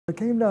I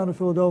came down to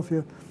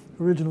Philadelphia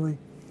originally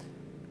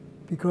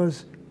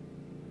because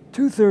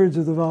 2/3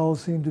 of the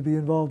vowels seemed to be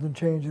involved in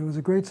change. It was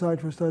a great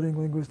site for studying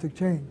linguistic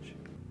change.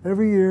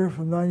 Every year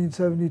from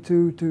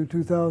 1972 to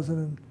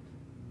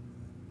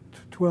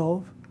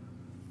 2012,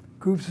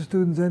 groups of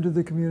students entered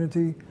the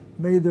community,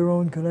 made their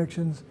own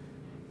connections,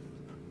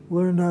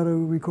 learned how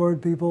to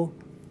record people,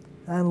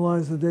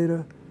 analyze the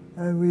data,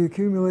 and we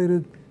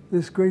accumulated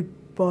this great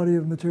body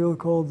of material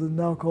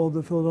now called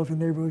the Philadelphia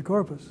Neighborhood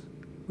Corpus.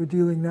 We're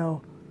dealing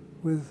now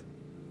with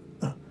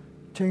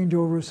change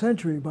over a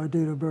century by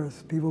date of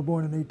birth, people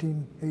born in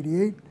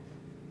 1888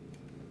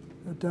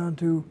 down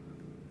to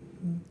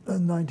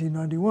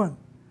 1991.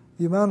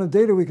 The amount of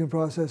data we can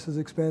process has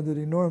expanded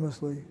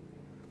enormously.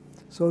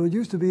 So it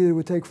used to be it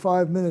would take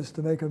 5 minutes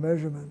to make a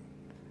measurement.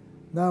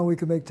 Now we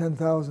can make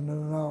 10,000 in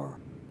an hour.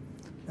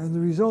 And the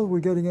result, we're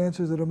getting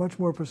answers that are much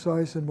more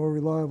precise and more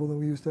reliable than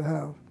we used to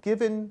have.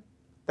 Given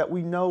that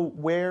we know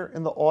where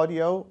in the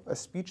audio a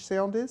speech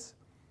sound is,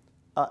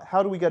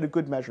 how do we get a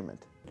good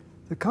measurement?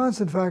 The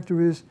constant factor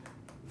is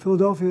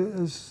Philadelphia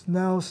is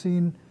now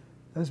seen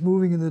as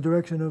moving in the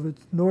direction of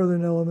its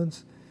northern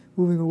elements,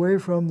 moving away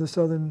from the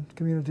southern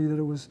community that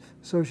it was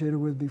associated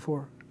with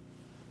before.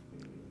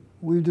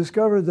 We've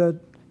discovered that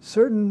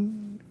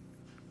certain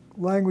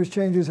language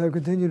changes have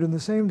continued in the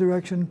same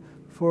direction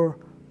for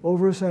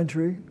over a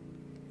century,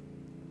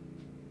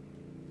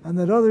 and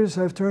that others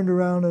have turned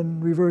around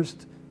and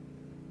reversed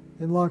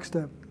in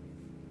lockstep.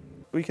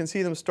 We can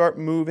see them start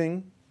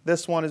moving.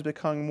 This one is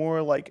becoming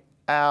more like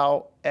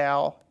ow,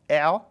 ow,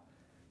 ow.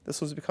 This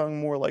was becoming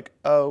more like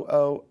oh,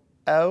 oh,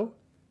 oh.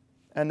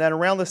 And then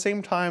around the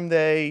same time,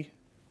 they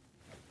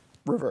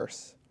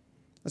reverse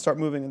and start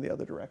moving in the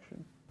other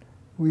direction.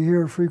 We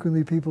hear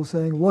frequently people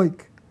saying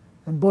like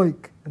and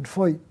bike and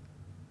fight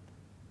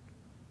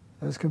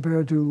as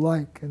compared to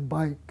like and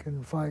bike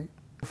and fight.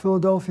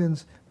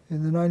 Philadelphians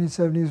in the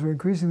 1970s were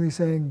increasingly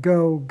saying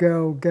go,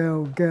 go,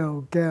 go,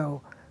 go,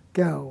 go,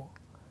 go,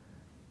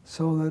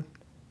 so that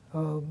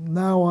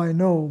now I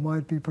know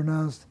might be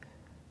pronounced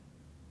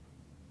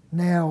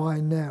now I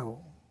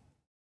know.